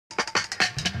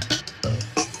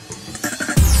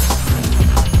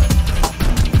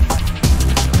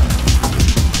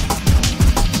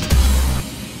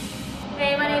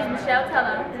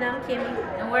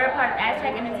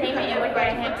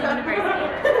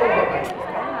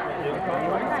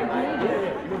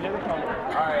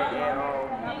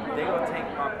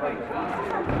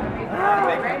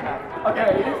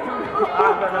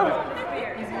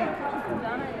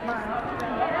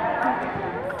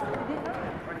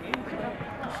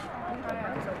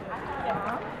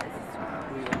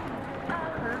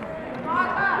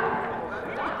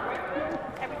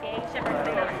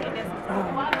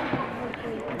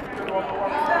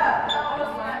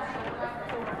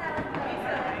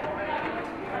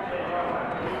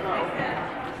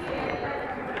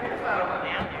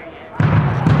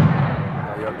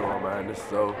This is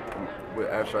So with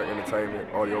Abstract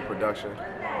Entertainment, audio production.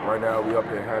 Right now we up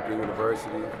here at Hampton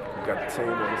University. We got the team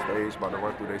on the stage about to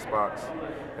run through their spots,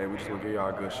 and we just want to give y'all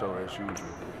a good show as usual.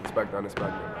 Expect the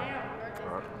unexpected.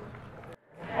 All right.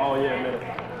 Oh yeah, man.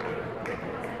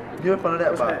 You in front of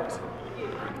that box.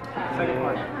 Second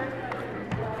one.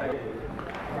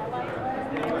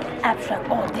 Abstract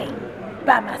all day,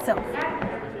 by myself,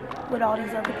 with all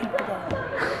these other people there.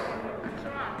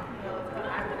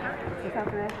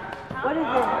 What is it?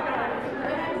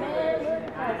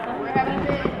 Where have you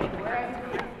been?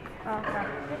 Okay.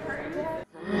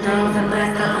 Things are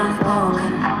best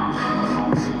unspoken.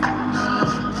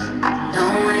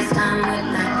 Don't waste time with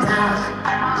that talk.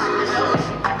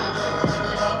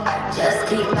 Just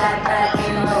keep back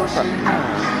in motion.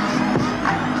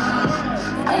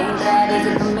 Ain't that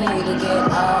easy for me to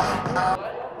get off.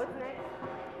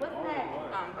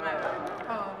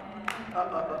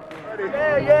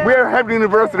 We're at Hampton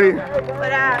University.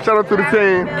 Shout out to the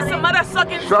team. It's a mother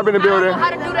sucking. Drop in the building. I don't know how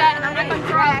to do that, and I'm not gonna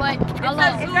try, but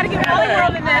it's gotta get all the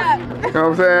world in this. You know what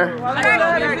I'm saying? I don't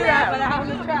know how to do that, but I'm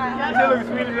gonna try. You look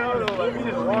sweet as hell though. Like we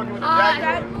just walking with the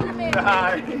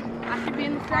jacket. I should be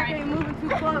in the front. Ain't moving too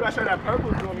close. You gotta show that purple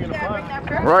is gonna be in the front.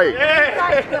 Right.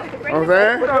 Yeah. You know what I'm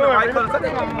saying? Put on the right colors. I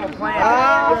think I'm gonna plan.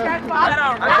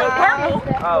 Purple.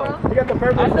 Oh. You got the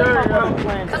purple shirt.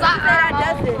 Cause I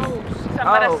does this.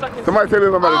 Somebody tell me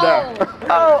I'm about to die.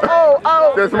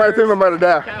 Yeah, somebody tell me I'm about to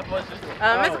die.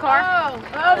 It's a car.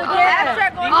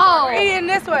 Eating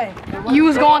this way. You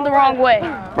was going the wrong way.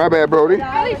 My bad, Brody.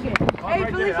 Hey,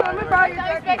 Felicia, let me borrow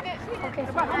your jacket.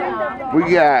 We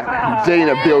got Jay in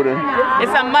the building.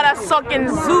 It's a mother sucking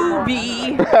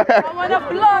zoobie. I want a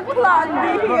blood clot.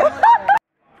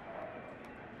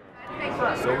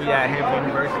 So we at Hampton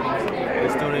University,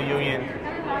 the student union,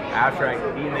 Abstract,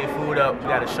 eating their food up. We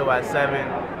got a show at 7.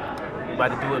 We about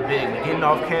to do it big. We're getting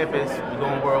off campus, we're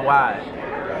going worldwide.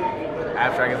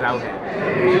 Abstract is out here.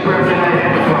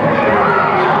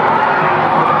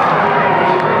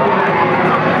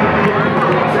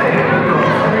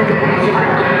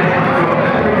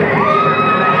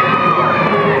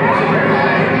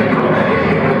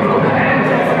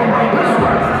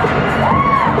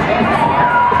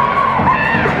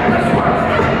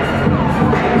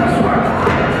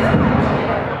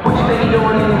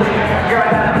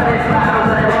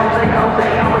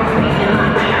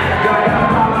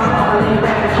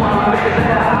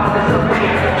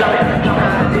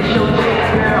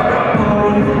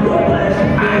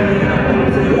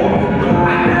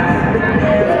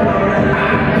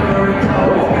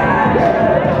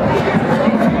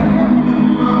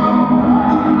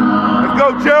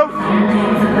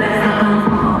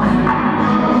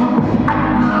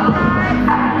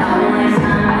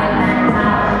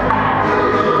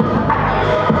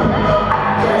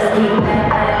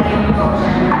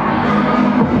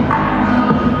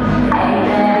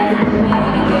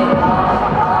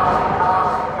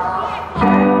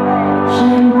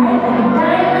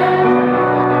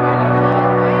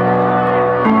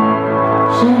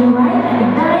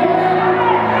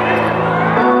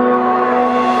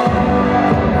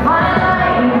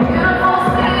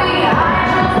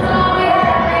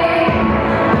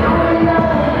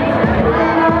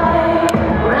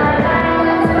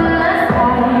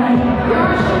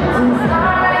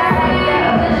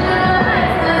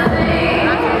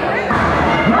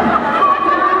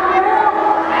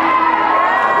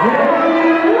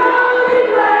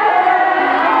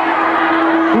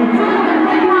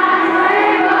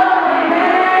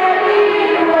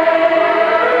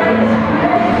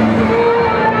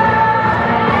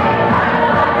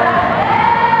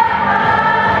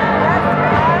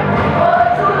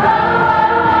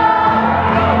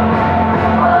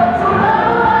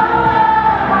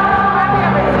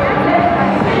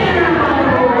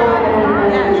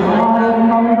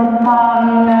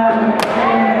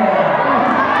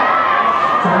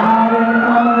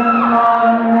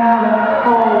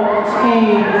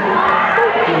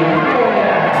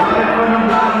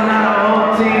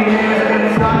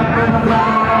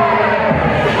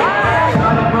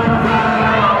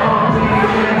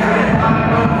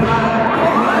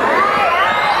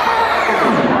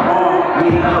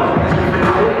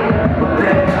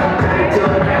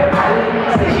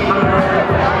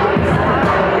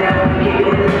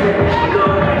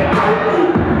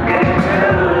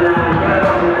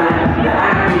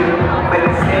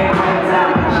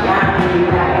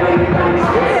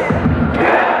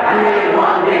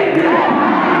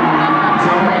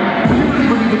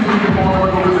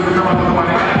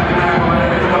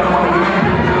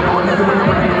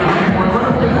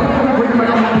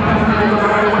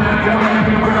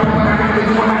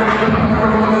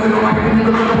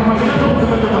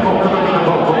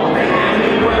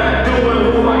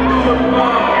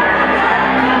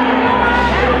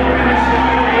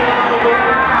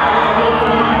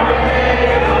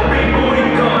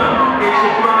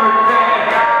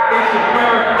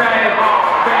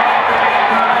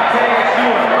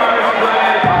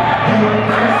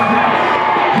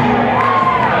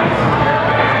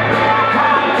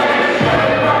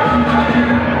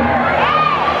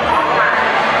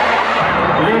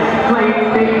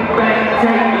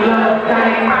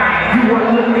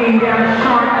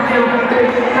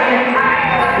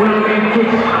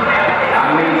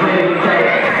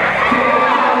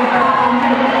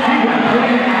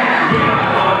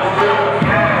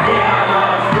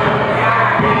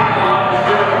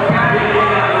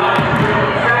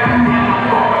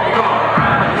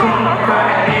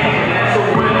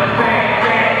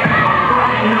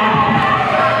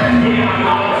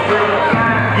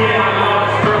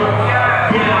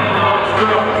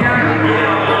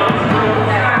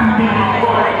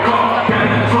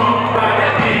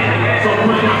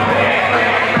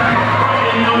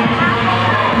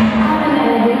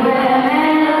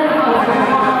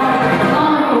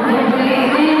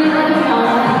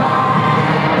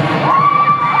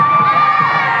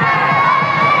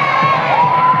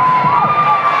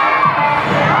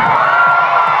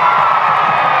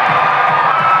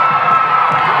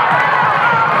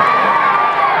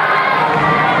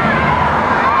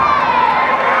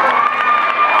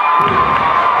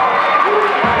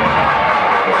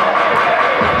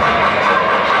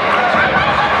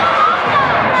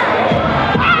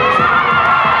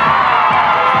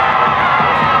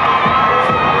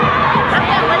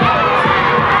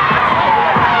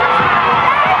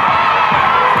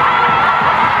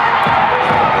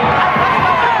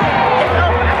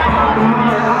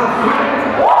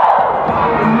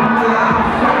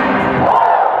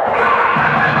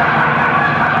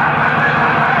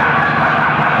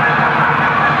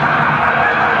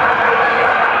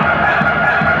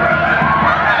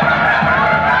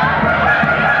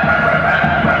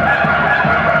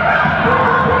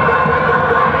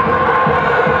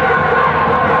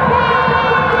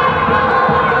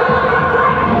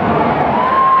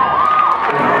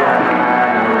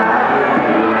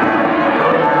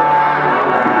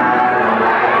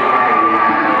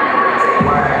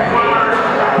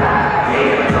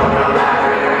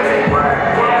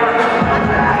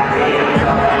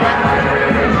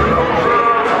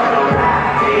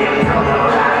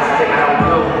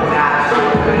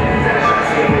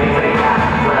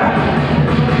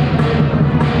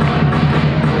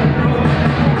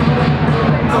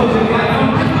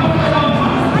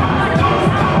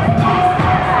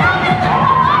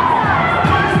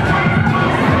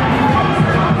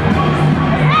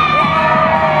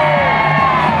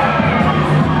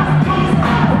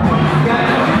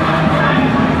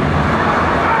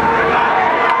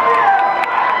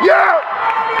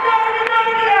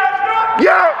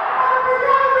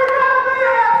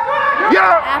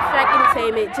 Abstract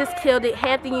Entertainment just killed it.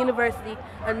 Hampton University,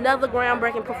 another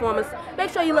groundbreaking performance. Make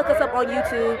sure you look us up on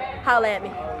YouTube. Holla at me.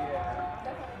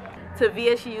 To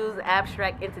VSU's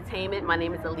Abstract Entertainment, my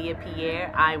name is Aaliyah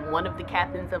Pierre. I'm one of the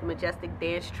captains of Majestic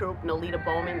Dance Troupe. Nolita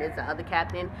Bowman is the other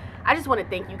captain. I just want to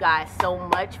thank you guys so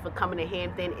much for coming to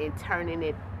Hampton and turning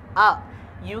it up.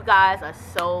 You guys are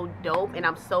so dope, and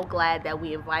I'm so glad that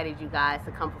we invited you guys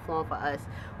to come perform for us.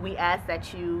 We ask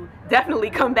that you definitely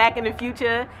come back in the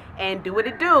future and do what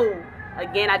it do.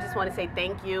 Again, I just want to say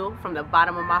thank you from the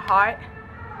bottom of my heart.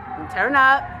 And turn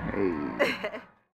up. Hey.